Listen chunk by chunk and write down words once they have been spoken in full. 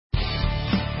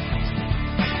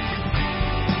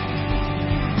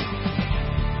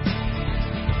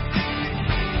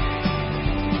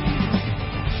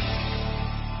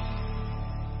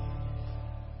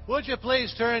Would you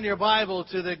please turn your Bible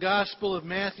to the Gospel of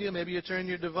Matthew? Maybe you turn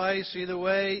your device, either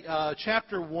way.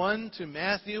 Chapter 1 to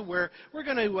Matthew, where we're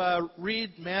going to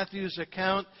read Matthew's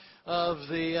account of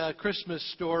the Christmas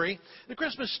story. The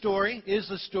Christmas story is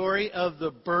the story of the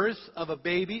birth of a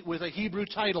baby with a Hebrew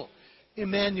title,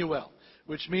 Emmanuel,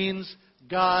 which means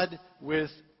God with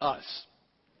us.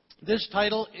 This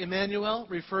title, Emmanuel,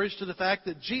 refers to the fact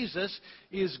that Jesus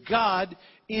is God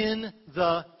in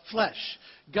the flesh.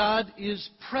 God is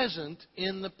present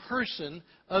in the person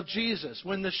of Jesus.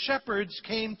 When the shepherds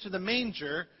came to the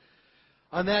manger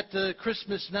on that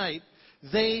Christmas night,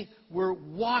 they were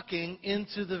walking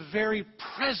into the very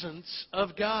presence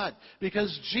of God,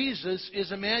 because Jesus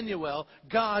is Emmanuel,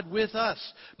 God with us.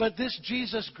 But this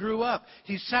Jesus grew up.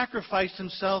 He sacrificed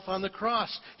himself on the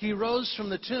cross. He rose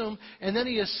from the tomb, and then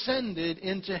he ascended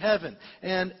into heaven.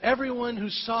 And everyone who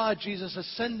saw Jesus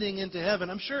ascending into heaven,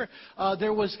 I'm sure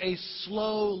there was a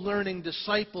slow-learning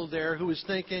disciple there who was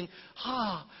thinking,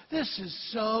 this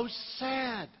is so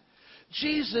sad.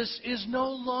 Jesus is no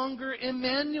longer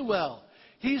Emmanuel.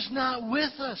 He's not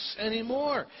with us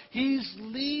anymore. He's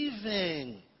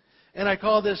leaving. And I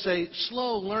call this a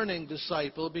slow-learning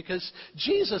disciple because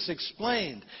Jesus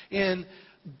explained in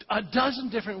a dozen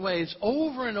different ways,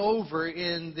 over and over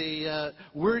in the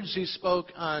words he spoke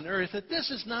on earth, that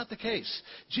this is not the case.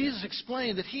 Jesus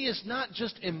explained that he is not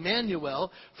just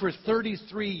Emmanuel for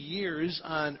 33 years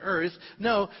on earth.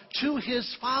 No, to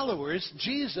his followers,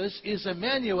 Jesus is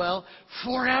Emmanuel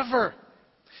forever.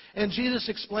 And Jesus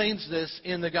explains this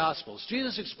in the Gospels.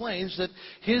 Jesus explains that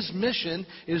his mission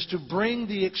is to bring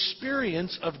the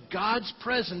experience of God's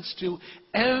presence to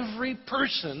every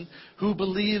person who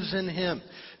believes in him.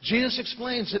 Jesus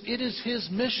explains that it is his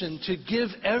mission to give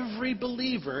every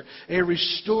believer a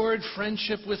restored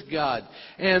friendship with God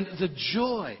and the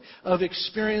joy of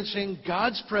experiencing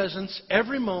God's presence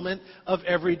every moment of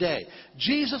every day.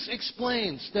 Jesus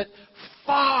explains that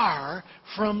far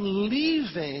from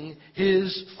leaving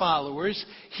his followers,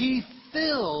 he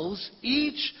fills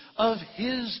each of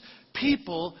his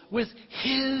people with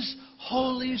his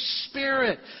Holy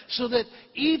Spirit, so that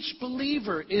each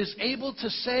believer is able to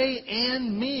say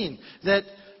and mean that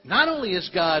not only is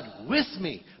God with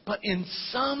me, but in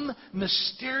some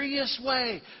mysterious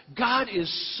way, God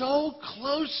is so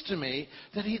close to me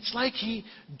that it's like he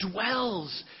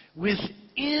dwells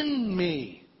within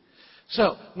me.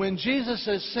 So, when Jesus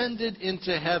ascended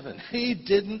into heaven, he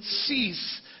didn't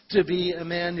cease to be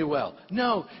Emmanuel.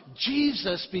 No,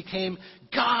 Jesus became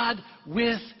God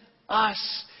with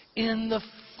us in the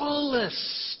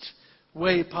fullest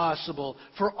way possible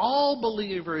for all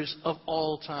believers of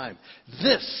all time.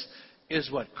 This is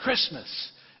what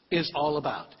Christmas is all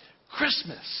about.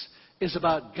 Christmas is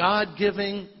about God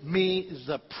giving me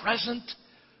the present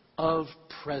of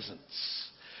presents.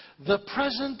 The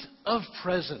present of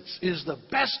presents is the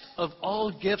best of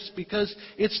all gifts because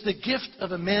it's the gift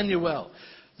of Emmanuel,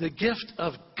 the gift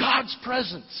of God's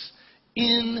presence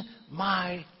in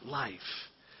my life.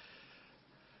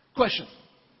 Question: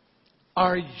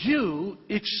 are you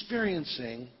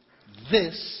experiencing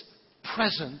this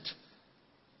present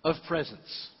of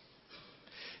presents?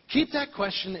 Keep that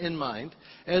question in mind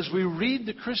as we read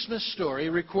the Christmas story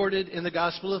recorded in the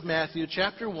Gospel of Matthew,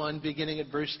 chapter 1, beginning at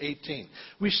verse 18.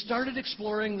 We started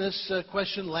exploring this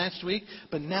question last week,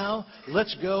 but now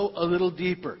let's go a little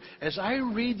deeper. As I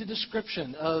read the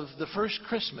description of the first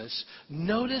Christmas,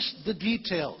 notice the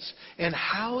details and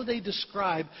how they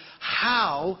describe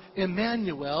how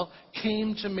Emmanuel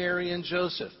came to Mary and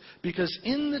Joseph. Because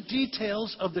in the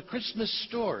details of the Christmas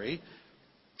story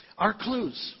are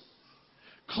clues.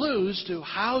 Clues to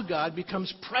how God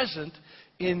becomes present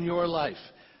in your life.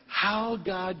 How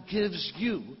God gives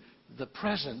you the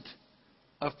present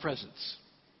of presents.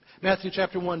 Matthew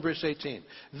chapter 1, verse 18.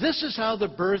 This is how the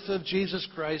birth of Jesus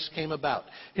Christ came about.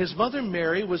 His mother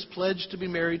Mary was pledged to be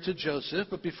married to Joseph,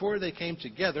 but before they came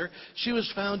together, she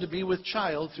was found to be with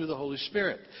child through the Holy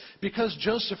Spirit. Because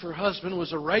Joseph, her husband,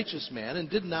 was a righteous man and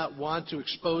did not want to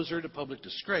expose her to public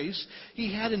disgrace,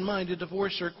 he had in mind to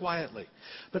divorce her quietly.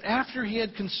 But after he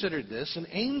had considered this, an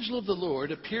angel of the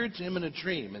Lord appeared to him in a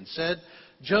dream and said,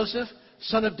 Joseph,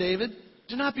 son of David,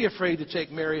 do not be afraid to take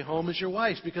Mary home as your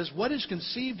wife, because what is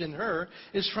conceived in her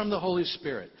is from the Holy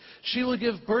Spirit. She will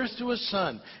give birth to a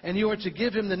son, and you are to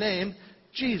give him the name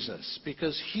Jesus,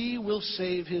 because he will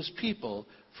save his people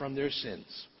from their sins.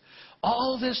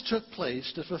 All this took place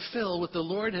to fulfill what the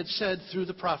Lord had said through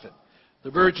the prophet.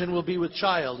 The virgin will be with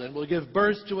child and will give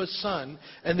birth to a son,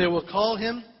 and they will call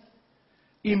him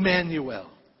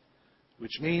Emmanuel,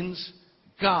 which means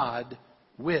God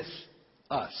with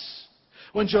us.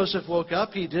 When Joseph woke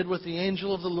up, he did what the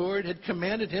angel of the Lord had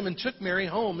commanded him and took Mary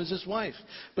home as his wife.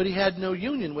 But he had no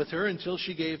union with her until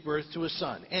she gave birth to a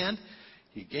son. And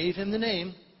he gave him the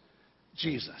name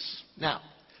Jesus. Now,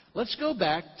 let's go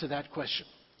back to that question.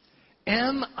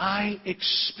 Am I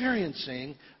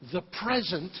experiencing the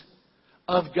present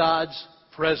of God's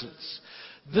presence?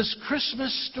 This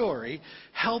Christmas story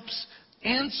helps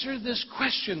answer this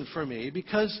question for me,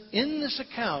 because in this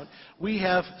account we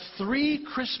have 3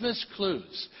 Christmas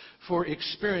clues for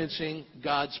experiencing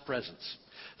God's presence.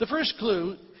 The first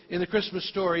clue in the Christmas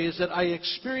story is that I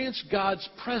experience God's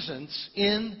presence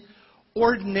in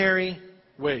ordinary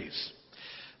ways.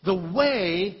 The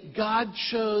way God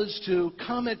chose to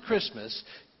come at Christmas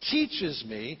teaches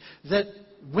me that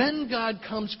when God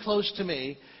comes close to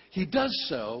me, He does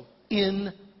so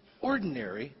in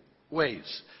ordinary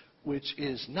ways, which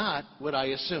is not what I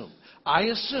assume. I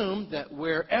assume that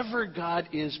wherever God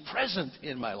is present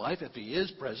in my life, if He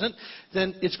is present,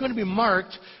 then it's going to be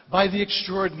marked by the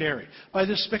extraordinary, by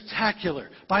the spectacular,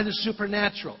 by the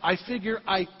supernatural. I figure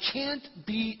I can't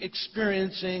be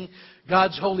experiencing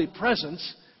God's holy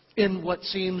presence in what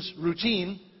seems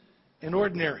routine and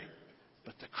ordinary.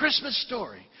 But the Christmas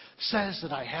story says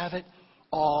that I have it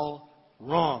all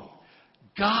wrong.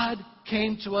 God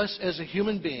came to us as a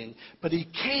human being, but He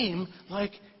came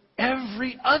like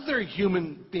every other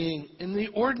human being in the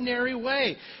ordinary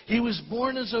way. He was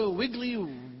born as a wiggly,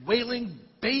 wailing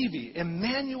baby.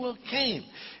 Emmanuel came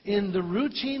in the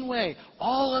routine way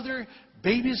all other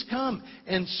babies come.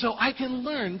 And so I can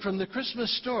learn from the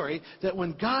Christmas story that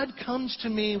when God comes to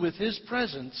me with His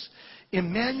presence,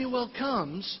 Emmanuel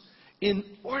comes in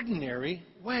ordinary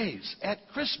ways. At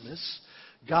Christmas,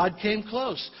 God came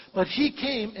close, but He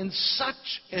came in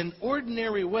such an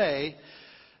ordinary way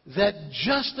that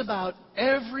just about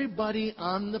everybody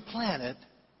on the planet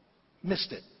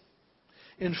missed it.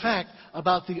 In fact,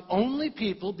 about the only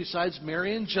people besides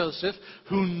Mary and Joseph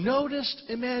who noticed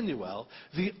Emmanuel,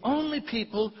 the only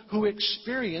people who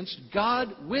experienced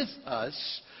God with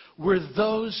us, were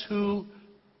those who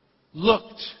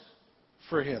looked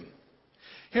for Him.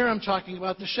 Here I'm talking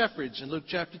about the shepherds in Luke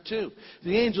chapter 2.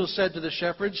 The angel said to the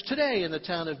shepherds, "Today in the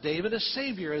town of David a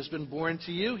Savior has been born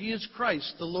to you. He is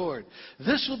Christ the Lord.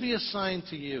 This will be a sign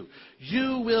to you.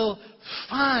 You will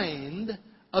find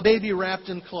a baby wrapped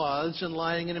in cloths and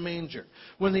lying in a manger."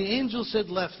 When the angels had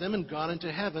left them and gone into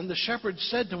heaven, the shepherds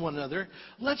said to one another,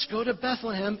 "Let's go to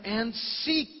Bethlehem and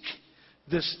seek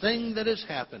this thing that has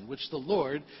happened, which the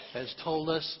Lord has told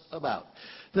us about."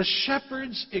 The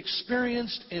shepherds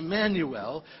experienced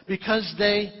Emmanuel because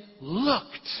they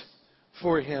looked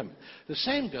for Him. The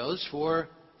same goes for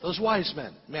those wise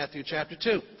men, Matthew chapter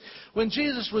 2. When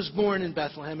Jesus was born in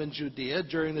Bethlehem in Judea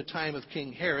during the time of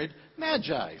King Herod,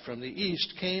 Magi from the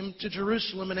east came to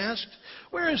Jerusalem and asked,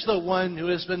 "Where is the one who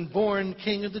has been born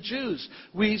King of the Jews?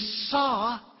 We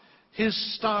saw His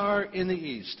star in the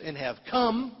east and have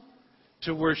come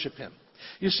to worship Him."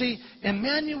 You see,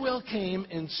 Emmanuel came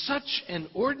in such an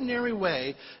ordinary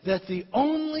way that the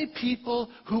only people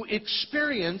who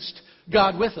experienced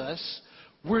God with us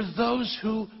were those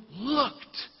who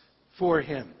looked for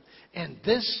Him. And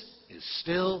this is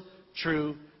still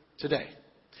true today.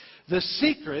 The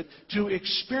secret to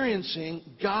experiencing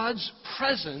God's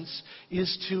presence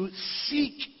is to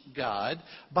seek God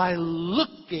by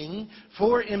looking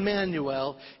for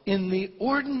Emmanuel in the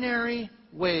ordinary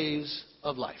ways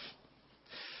of life.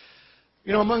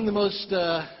 You know, among the most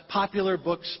popular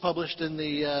books published in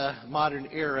the modern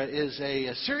era is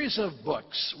a series of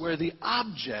books where the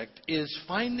object is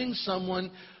finding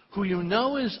someone who you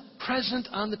know is present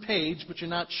on the page, but you're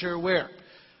not sure where.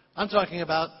 I'm talking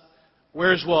about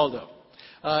Where's Waldo?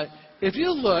 If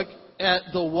you look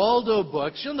at the Waldo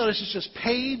books, you'll notice it's just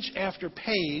page after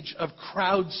page of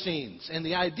crowd scenes. And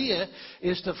the idea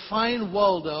is to find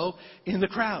Waldo in the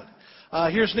crowd.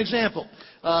 Here's an example.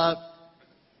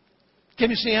 Can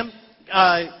you see him?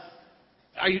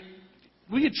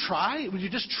 Will you try? Would you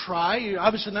just try? You're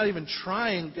obviously not even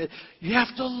trying. You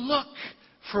have to look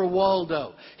for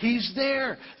Waldo. He's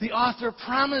there. The author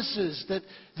promises that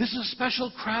this is a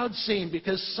special crowd scene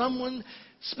because someone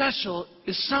special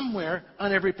is somewhere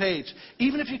on every page.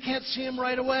 Even if you can't see him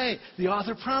right away, the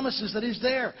author promises that he's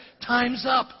there. Time's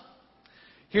up.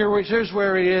 Here's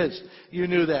where he is. You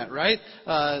knew that, right?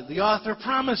 The author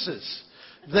promises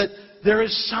that there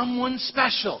is someone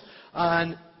special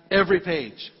on every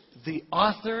page. The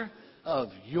author of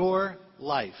your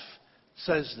life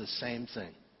says the same thing.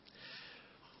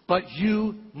 But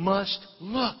you must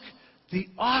look. The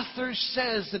author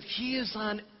says that He is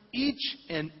on each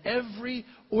and every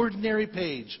ordinary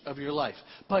page of your life.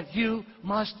 But you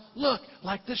must look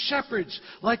like the shepherds,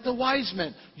 like the wise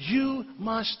men. You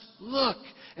must look.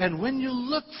 And when you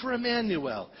look for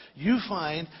Emmanuel, you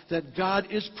find that God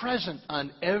is present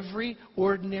on every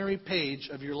ordinary page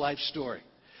of your life story.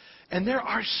 And there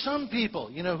are some people,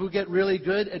 who get really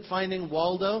good at finding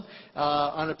Waldo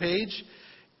on a page.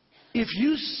 If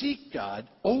you seek God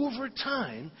over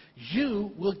time,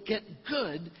 you will get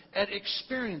good at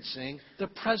experiencing the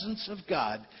presence of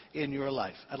God in your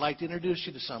life. I'd like to introduce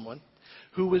you to someone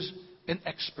who was an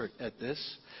expert at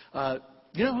this.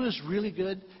 You know who is really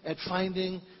good at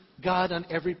finding God on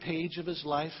every page of his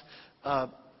life?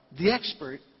 The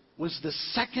expert was the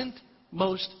second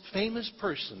most famous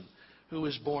person who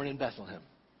was born in Bethlehem.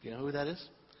 Do you know who that is?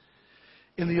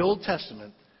 In the Old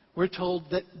Testament, we're told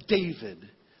that David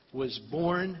was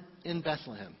born in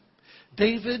Bethlehem.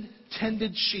 David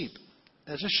tended sheep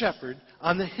as a shepherd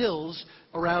on the hills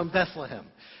around Bethlehem.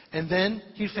 And then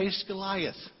he faced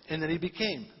Goliath, and then he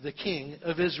became the king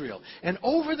of Israel. And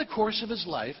over the course of his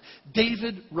life,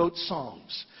 David wrote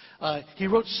songs. He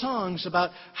wrote songs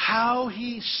about how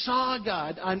he saw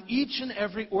God on each and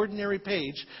every ordinary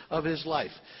page of his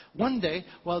life. One day,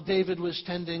 while David was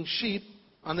tending sheep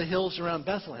on the hills around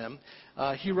Bethlehem,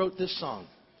 he wrote this song.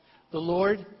 The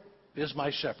Lord is my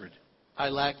shepherd. I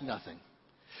lack nothing.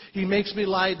 He makes me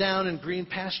lie down in green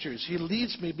pastures. He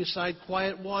leads me beside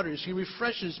quiet waters. He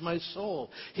refreshes my soul.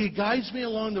 He guides me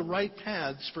along the right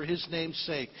paths for His name's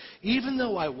sake. Even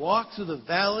though I walk through the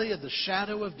valley of the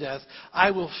shadow of death,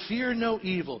 I will fear no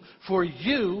evil, for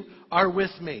you are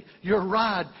with me. Your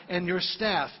rod and your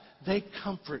staff, they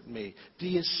comfort me. Do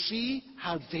you see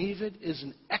how David is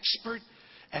an expert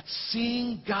at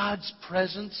seeing God's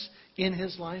presence in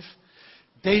his life?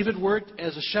 David worked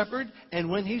as a shepherd, and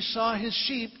when he saw his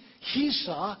sheep, he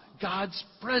saw God's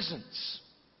presence.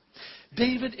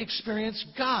 David experienced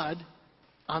God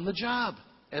on the job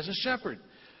as a shepherd.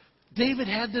 David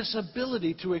had this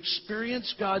ability to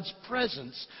experience God's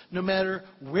presence no matter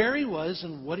where he was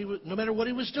and no matter what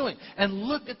he was doing. And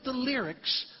look at the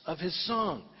lyrics of his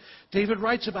song. David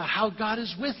writes about how God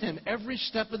is with him every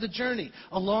step of the journey,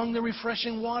 along the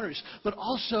refreshing waters, but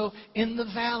also in the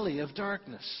valley of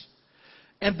darkness.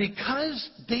 And because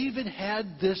David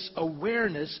had this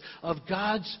awareness of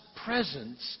God's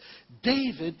presence,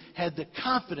 David had the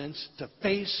confidence to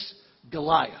face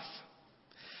Goliath.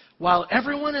 While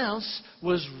everyone else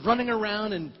was running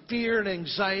around in fear and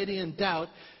anxiety and doubt,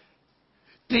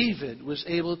 David was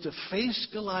able to face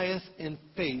Goliath in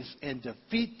faith and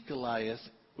defeat Goliath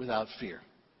without fear.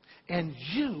 And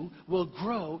you will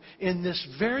grow in this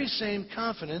very same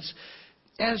confidence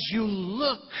as you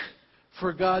look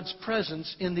for God's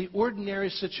presence in the ordinary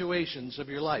situations of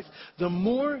your life. The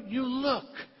more you look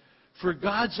for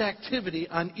God's activity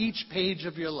on each page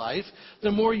of your life, the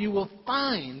more you will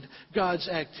find God's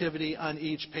activity on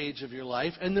each page of your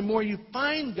life. And the more you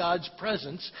find God's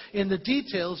presence in the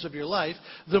details of your life,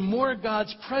 the more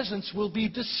God's presence will be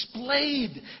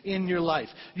displayed in your life.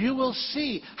 You will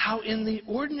see how in the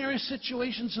ordinary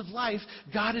situations of life,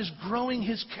 God is growing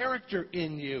His character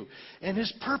in you and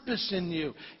His purpose in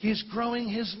you. He's growing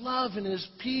His love and His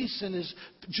peace and His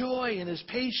joy and His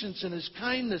patience and His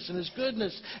kindness and His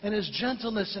goodness and His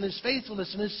gentleness and His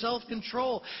faithfulness and His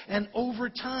self-control. And over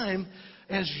time,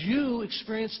 as you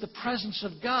experience the presence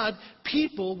of God,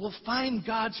 people will find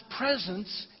God's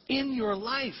presence in your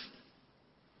life.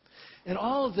 And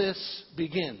all of this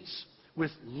begins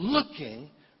with looking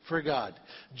for God.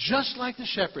 Just like the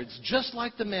shepherds, just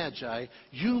like the Magi,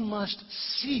 you must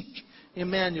seek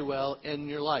Emmanuel in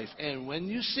your life. And when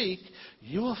you seek,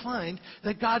 you will find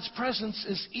that God's presence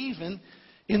is even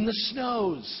in the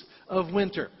snows of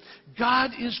winter.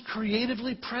 God is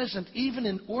creatively present even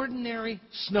in ordinary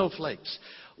snowflakes.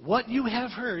 What you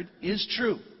have heard is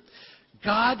true.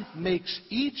 God makes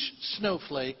each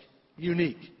snowflake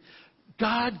unique.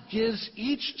 God gives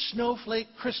each snowflake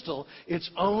crystal its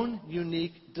own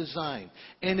unique design.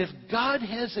 And if God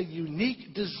has a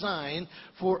unique design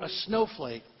for a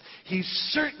snowflake, He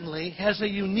certainly has a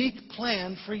unique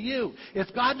plan for you.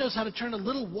 If God knows how to turn a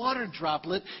little water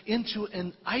droplet into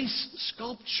an ice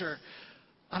sculpture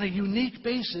on a unique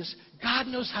basis, God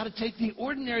knows how to take the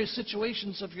ordinary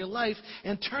situations of your life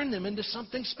and turn them into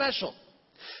something special.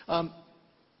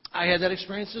 I had that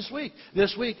experience this week.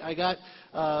 This week I got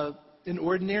an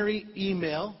ordinary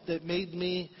email that made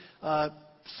me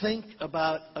think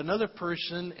about another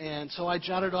person, and so I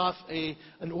jotted off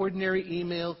an ordinary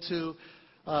email to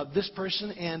this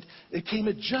person, and it came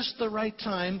at just the right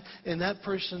time in that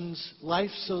person's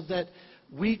life so that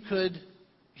he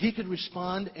could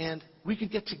respond and we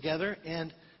could get together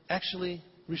and actually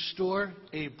restore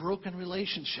a broken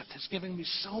relationship that's giving me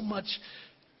so much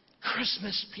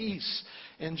Christmas peace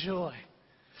and joy.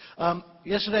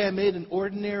 Yesterday I made an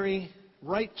ordinary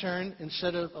right turn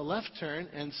instead of a left turn,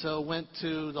 and so went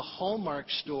to the Hallmark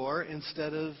store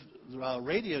instead of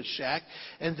Radio Shack.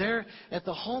 And there at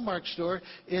the Hallmark store,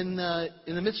 in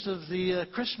the midst of the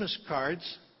Christmas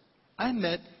cards, I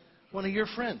met one of your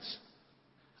friends.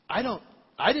 I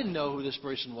didn't know who this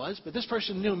person was, but this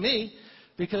person knew me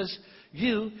because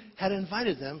you had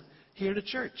invited them here to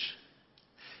church.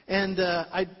 And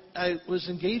I was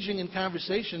engaging in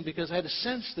conversation because I had a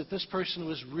sense that this person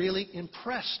was really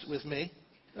impressed with me.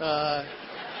 And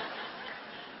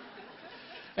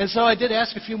so I did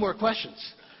ask a few more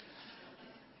questions.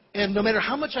 And no matter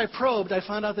how much I probed, I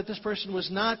found out that this person was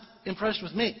not impressed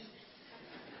with me.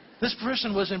 This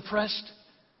person was impressed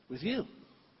with you.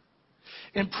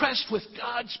 Impressed with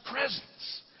God's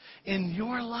presence in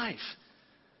your life,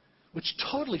 which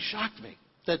totally shocked me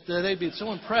that they'd be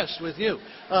so impressed with you.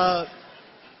 But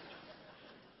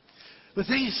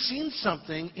they had seen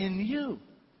something in you.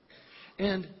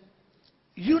 And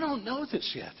you don't know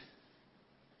this yet.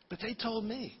 But they told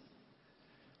me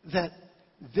that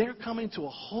they're coming to a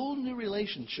whole new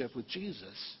relationship with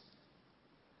Jesus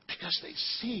because they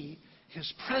see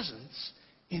His presence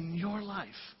in your life.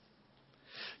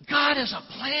 God has a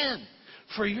plan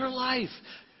for your life.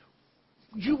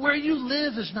 Where you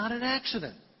live is not an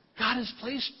accident. God has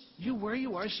placed you where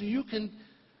you are so you can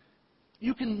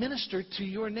minister to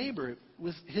your neighbor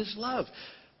with His love.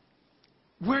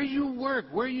 Where you work,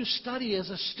 where you study as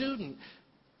a student,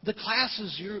 the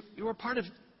classes you're a part of,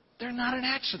 they're not an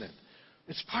accident.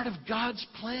 It's part of God's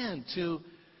plan to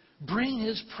bring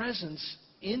His presence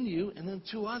in you and then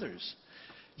to others.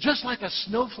 Just like a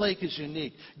snowflake is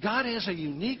unique, God has a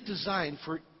unique design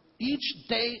for each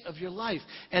day of your life.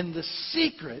 And the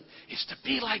secret is to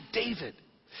be like David.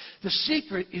 The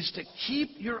secret is to keep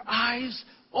your eyes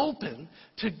open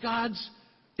to God's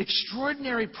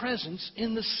extraordinary presence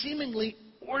in the seemingly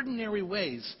ordinary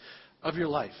ways of your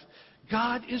life.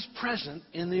 God is present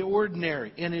in the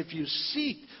ordinary. And if you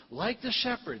seek, like the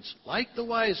shepherds, like the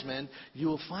wise men, you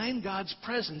will find God's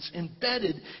presence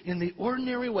embedded in the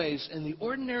ordinary ways and the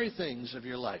ordinary things of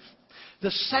your life.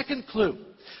 The second clue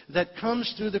that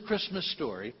comes through the Christmas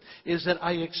story is that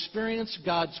I experience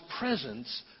God's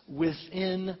presence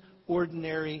within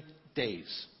ordinary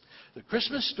days. The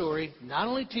Christmas story not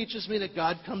only teaches me that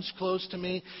God comes close to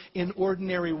me in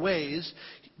ordinary ways,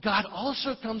 God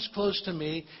also comes close to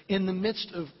me in the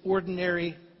midst of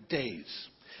ordinary days.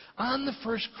 On the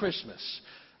first Christmas,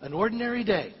 an ordinary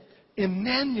day,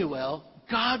 Emmanuel,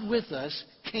 God with us,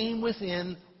 came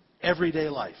within everyday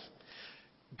life.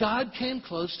 God came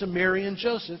close to Mary and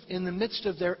Joseph in the midst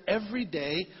of their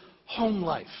everyday home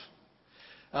life.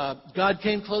 God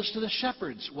came close to the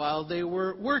shepherds while they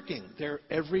were working their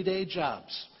everyday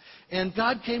jobs. And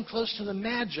God came close to the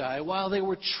Magi while they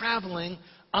were traveling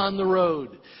on the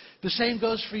road. The same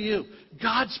goes for you.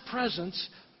 God's presence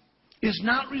is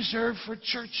not reserved for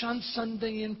church on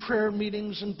Sunday and prayer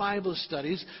meetings and Bible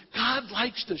studies. God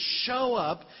likes to show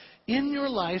up in your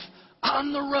life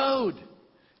on the road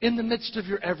in the midst of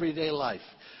your everyday life.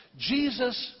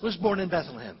 Jesus was born in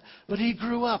Bethlehem, but He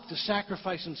grew up to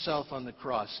sacrifice Himself on the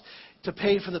cross to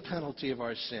pay for the penalty of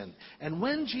our sin. And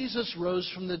when Jesus rose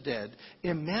from the dead,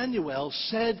 Emmanuel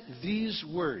said these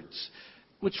words,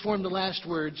 which form the last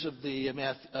words of the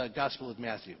Gospel of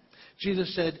Matthew.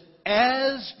 Jesus said,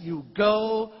 "As you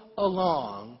go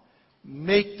along,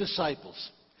 make disciples,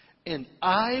 and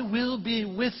I will be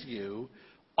with you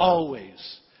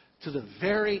always, to the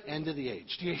very end of the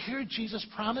age." Do you hear Jesus'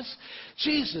 promise?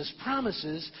 Jesus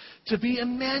promises to be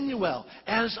Emmanuel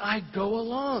as I go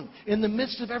along in the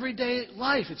midst of everyday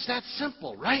life. It's that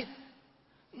simple, right?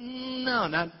 No,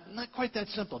 not quite that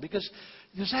simple, because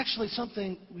there's actually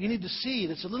something you need to see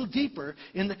that's a little deeper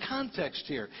in the context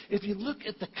here. If you look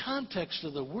at the context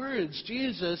of the words,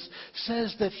 Jesus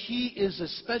says that He is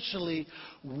especially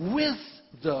with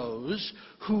those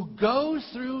who go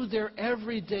through their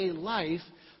everyday life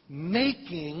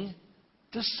making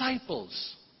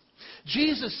disciples.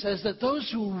 Jesus says that those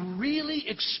who really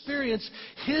experience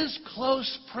His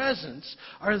close presence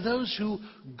are those who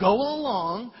go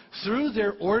along through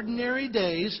their ordinary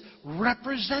days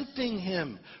representing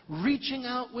Him, reaching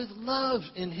out with love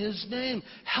in His name,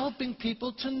 helping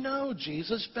people to know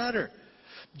Jesus better.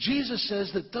 Jesus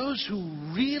says that those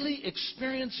who really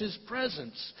experience His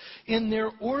presence in their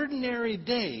ordinary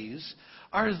days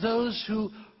are those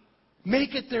who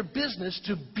make it their business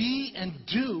to be and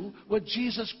do what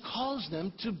Jesus calls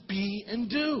them to be and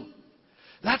do.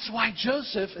 That's why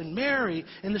Joseph and Mary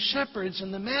and the shepherds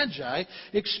and the Magi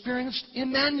experienced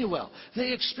Emmanuel.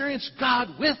 They experienced God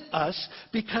with us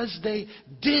because they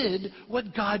did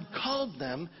what God called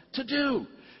them to do.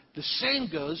 The same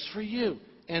goes for you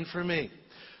and for me.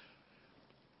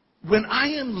 When I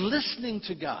am listening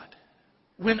to God,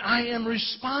 when I am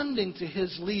responding to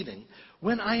His leading,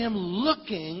 when I am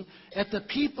looking at the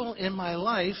people in my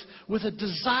life with a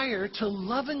desire to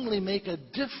lovingly make a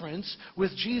difference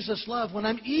with Jesus' love, when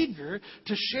I'm eager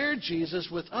to share Jesus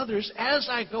with others as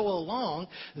I go along,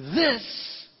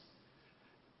 this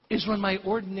is when my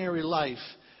ordinary life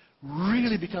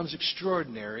really becomes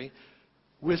extraordinary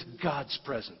with God's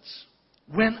presence.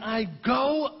 When I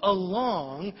go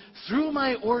along through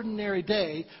my ordinary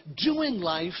day doing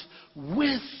life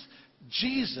with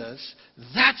Jesus,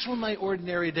 that's when my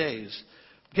ordinary days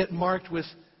get marked with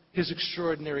His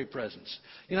extraordinary presence.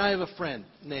 You know, I have a friend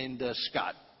named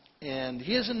Scott, and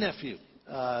he has a nephew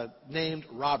named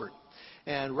Robert.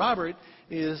 And Robert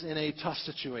is in a tough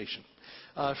situation.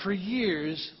 For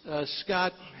years,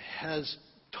 Scott has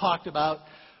talked about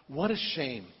what a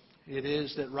shame it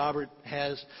is that Robert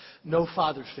has no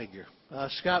father figure.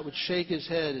 Scott would shake his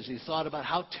head as he thought about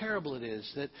how terrible it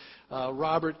is that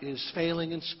Robert is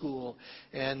failing in school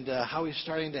and how he's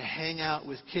starting to hang out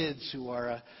with kids who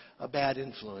are a bad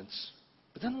influence.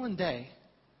 But then one day,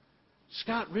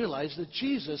 Scott realized that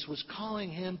Jesus was calling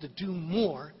him to do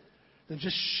more than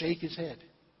just shake his head.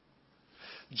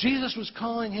 Jesus was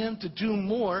calling him to do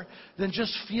more than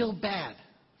just feel bad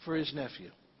for his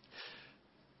nephew.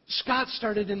 Scott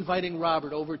started inviting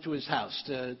Robert over to his house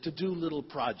to do little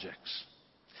projects.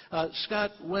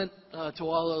 Scott went to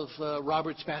all of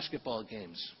Robert's basketball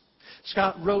games.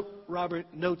 Scott wrote Robert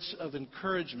notes of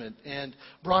encouragement and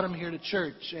brought him here to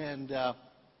church and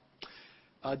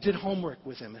did homework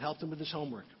with him and helped him with his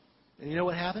homework. And you know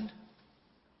what happened?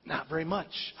 Not very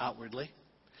much outwardly.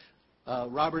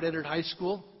 Robert entered high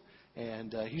school,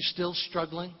 and he's still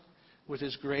struggling with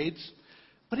his grades.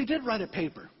 But he did write a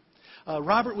paper.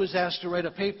 Robert was asked to write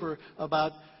a paper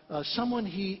about someone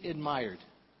he admired,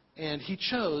 and he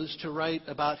chose to write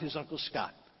about his Uncle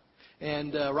Scott.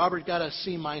 And Robert got a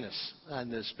C-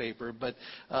 on this paper, but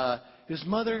his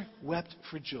mother wept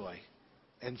for joy,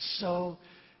 and so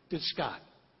did Scott.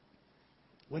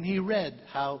 When he read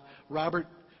how Robert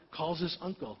calls his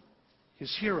uncle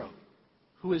his hero,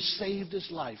 who has saved his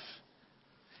life,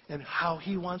 and how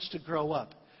he wants to grow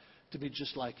up to be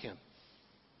just like him.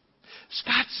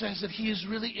 Scott says that he is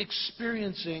really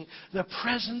experiencing the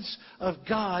presence of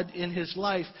God in his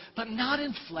life, but not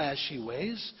in flashy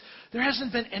ways. There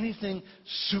hasn't been anything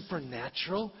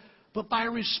supernatural, but by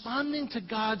responding to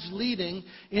God's leading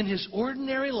in his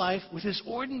ordinary life with his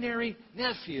ordinary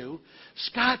nephew,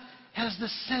 Scott has the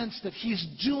sense that he's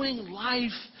doing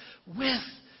life with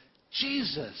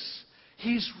Jesus.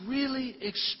 He's really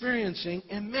experiencing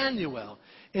Emmanuel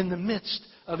in the midst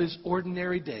of his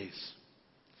ordinary days.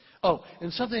 Oh,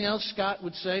 and something else Scott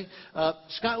would say.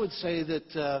 Scott would say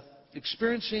that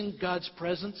experiencing God's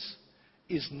presence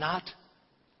is not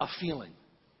a feeling.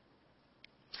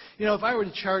 You know, if I were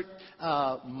to chart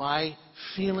my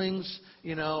feelings,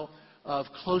 of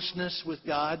closeness with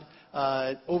God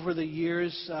over the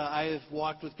years I have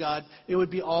walked with God, it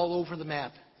would be all over the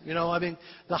map.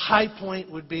 The high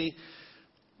point would be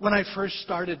when I first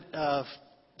started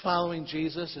following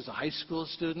Jesus as a high school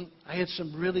student. I had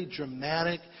some really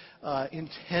dramatic,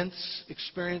 intense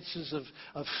experiences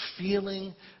of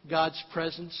feeling God's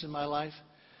presence in my life.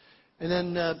 And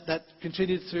then that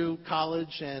continued through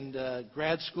college and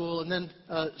grad school. And then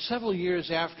several years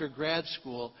after grad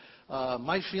school,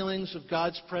 my feelings of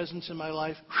God's presence in my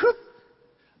life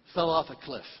fell off a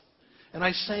cliff. And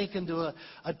I sank into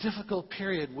a difficult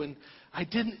period when I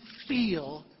didn't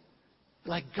feel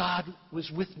like God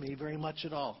was with me very much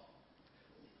at all.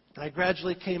 And I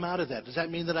gradually came out of that. Does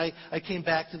that mean that I came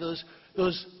back to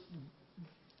those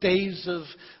days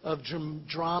of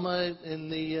drama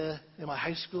in my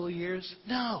high school years?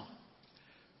 No.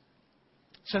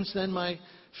 Since then, my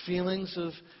feelings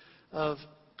of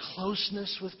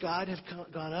closeness with God have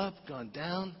gone up, gone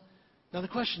down. Now the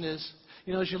question is,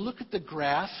 as you look at the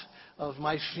graph of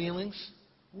my feelings,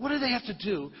 what do they have to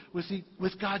do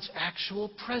with God's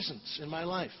actual presence in my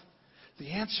life? The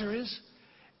answer is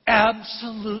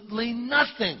absolutely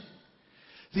nothing.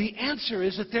 The answer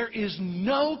is that there is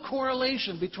no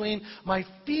correlation between my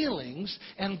feelings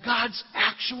and God's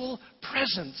actual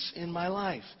presence in my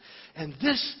life. And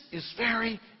this is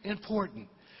very important.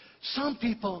 Some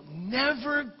people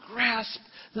never grasp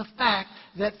the fact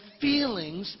that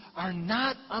feelings are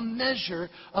not a measure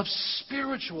of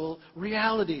spiritual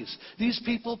realities. These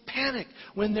people panic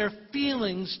when their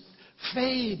feelings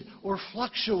fade or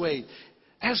fluctuate,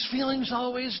 as feelings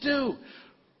always do.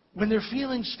 When their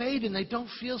feelings fade and they don't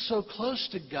feel so close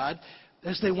to God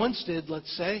as they once did,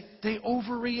 let's say, they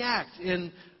overreact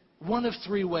in one of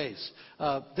three ways.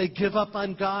 They give up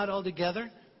on God altogether.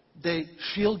 They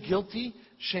feel guilty,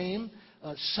 shame,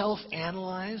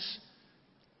 self-analyze.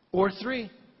 Or three,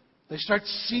 they start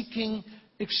seeking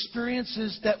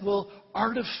experiences that will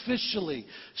artificially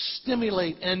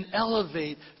stimulate and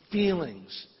elevate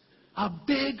feelings. A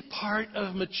big part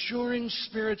of maturing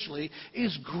spiritually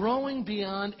is growing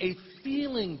beyond a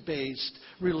feeling-based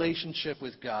relationship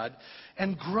with God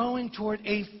and growing toward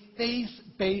a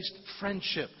faith-based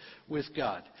friendship with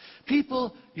God.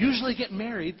 People usually get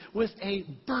married with a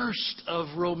burst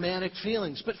of romantic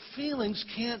feelings, but feelings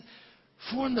can't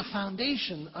form the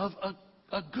foundation of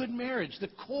a good marriage. The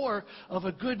core of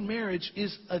a good marriage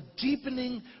is a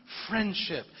deepening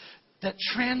friendship that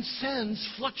transcends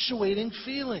fluctuating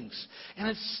feelings. And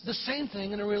it's the same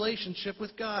thing in a relationship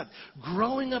with God.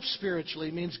 Growing up spiritually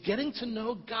means getting to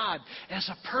know God as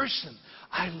a person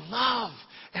I love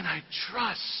and I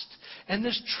trust. And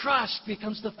this trust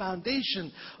becomes the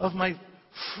foundation of my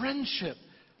friendship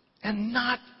and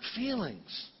not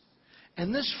feelings.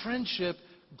 And this friendship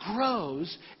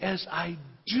grows as I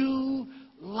do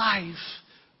life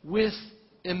with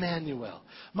Emmanuel.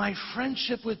 My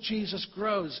friendship with Jesus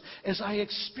grows as I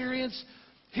experience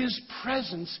His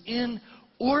presence in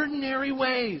ordinary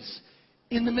ways,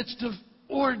 in the midst of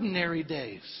ordinary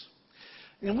days.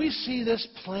 And we see this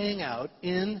playing out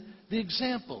in the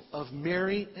example of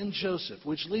Mary and Joseph,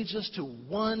 which leads us to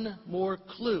one more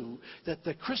clue that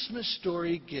the Christmas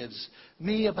story gives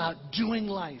me about doing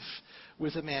life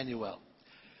with Emmanuel.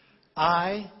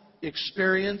 I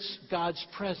experience God's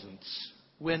presence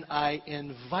when I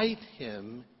invite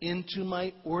Him into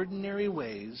my ordinary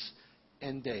ways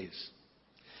and days.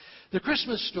 The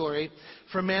Christmas story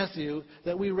from Matthew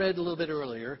that we read a little bit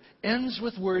earlier ends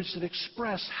with words that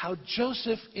express how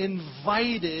Joseph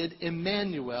invited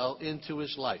Emmanuel into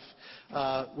his life.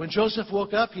 When Joseph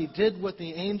woke up, he did what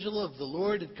the angel of the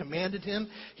Lord had commanded him.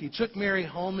 He took Mary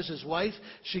home as his wife.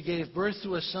 She gave birth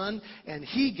to a son, and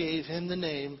he gave him the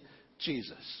name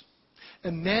Jesus.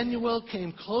 Emmanuel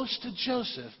came close to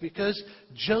Joseph because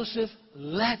Joseph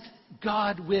let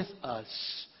God with us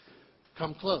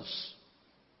come close.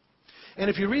 And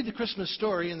if you read the Christmas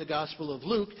story in the Gospel of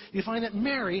Luke, you find that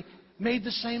Mary made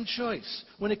the same choice.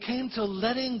 When it came to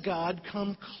letting God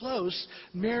come close,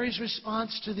 Mary's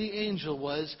response to the angel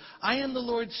was, "I am the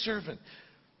Lord's servant.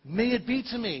 May it be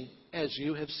to me as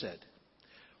you have said."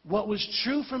 What was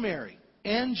true for Mary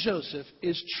and Joseph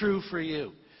is true for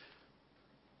you.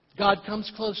 God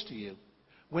comes close to you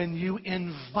when you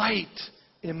invite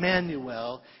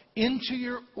Emmanuel into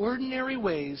your ordinary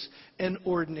ways and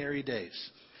ordinary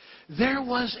days. There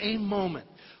was a moment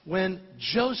when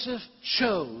Joseph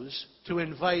chose to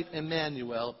invite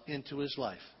Emmanuel into his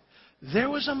life. There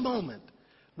was a moment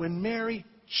when Mary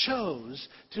chose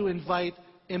to invite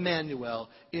Emmanuel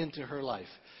into her life.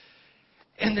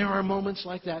 And there are moments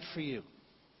like that for you.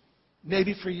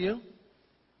 Maybe for you,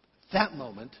 that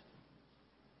moment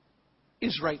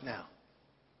is right now.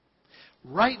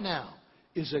 Right now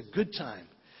is a good time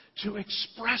to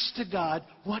express to God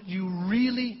what you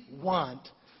really want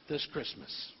this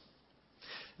Christmas.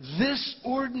 This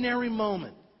ordinary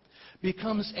moment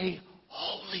becomes a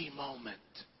holy moment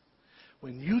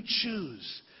when you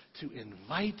choose to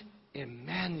invite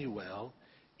Emmanuel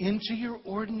into your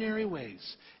ordinary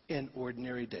ways and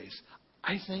ordinary days.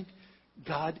 I think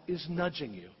God is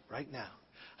nudging you right now.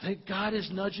 I think God is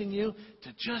nudging you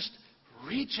to just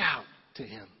reach out to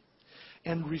Him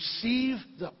and receive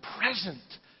the present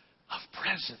of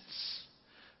presents.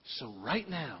 So right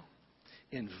now,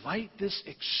 invite this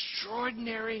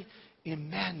extraordinary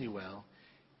Emmanuel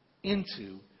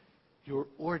into your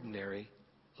ordinary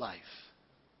life.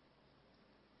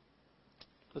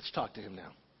 Let's talk to Him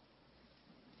now.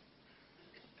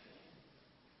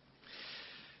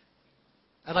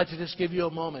 I'd like to just give you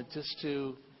a moment just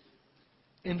to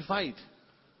invite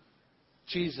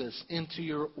Jesus into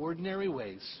your ordinary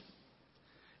ways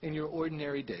in your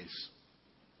ordinary days.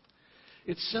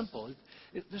 It's simple.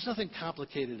 There's nothing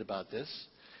complicated about this.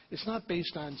 It's not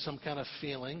based on some kind of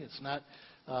feeling. It's not,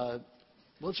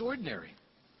 it's ordinary.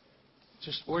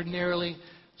 Just ordinarily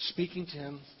speaking to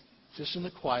Him, just in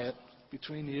the quiet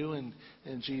between you and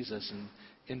Jesus, and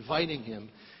inviting Him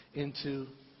into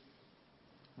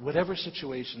whatever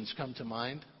situations come to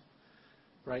mind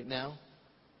right now,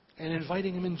 and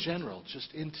inviting Him in general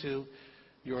just into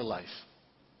your life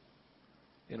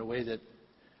in a way that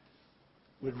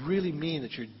would really mean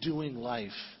that you're doing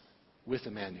life with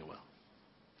Emmanuel.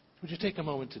 Would you take a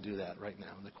moment to do that right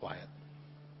now in the quiet?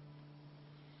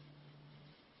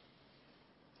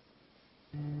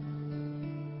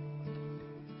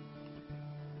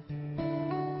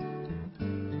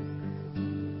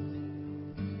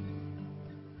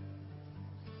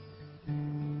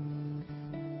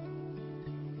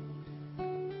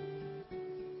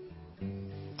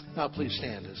 Now please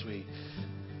stand as we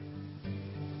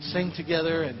sing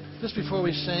together. And just before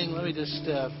we sing, let me just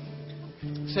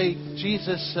say,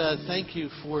 Jesus, thank you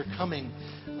for coming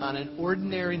on an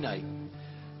ordinary night,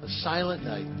 a silent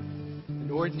night,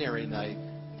 an ordinary night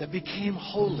that became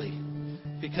holy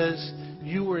because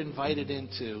you were invited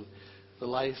into the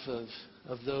life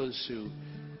of those who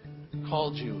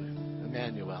called you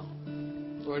Emmanuel.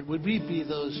 Lord, would we be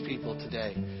those people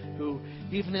today who,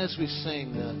 even as we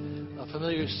sing a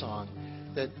familiar song,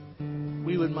 that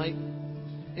we might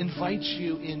invite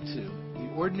you into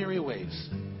the ordinary ways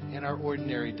in our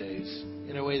ordinary days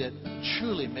in a way that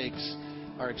truly makes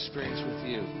our experience with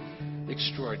you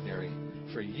extraordinary.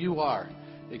 For you are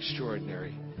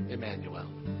extraordinary, Emmanuel.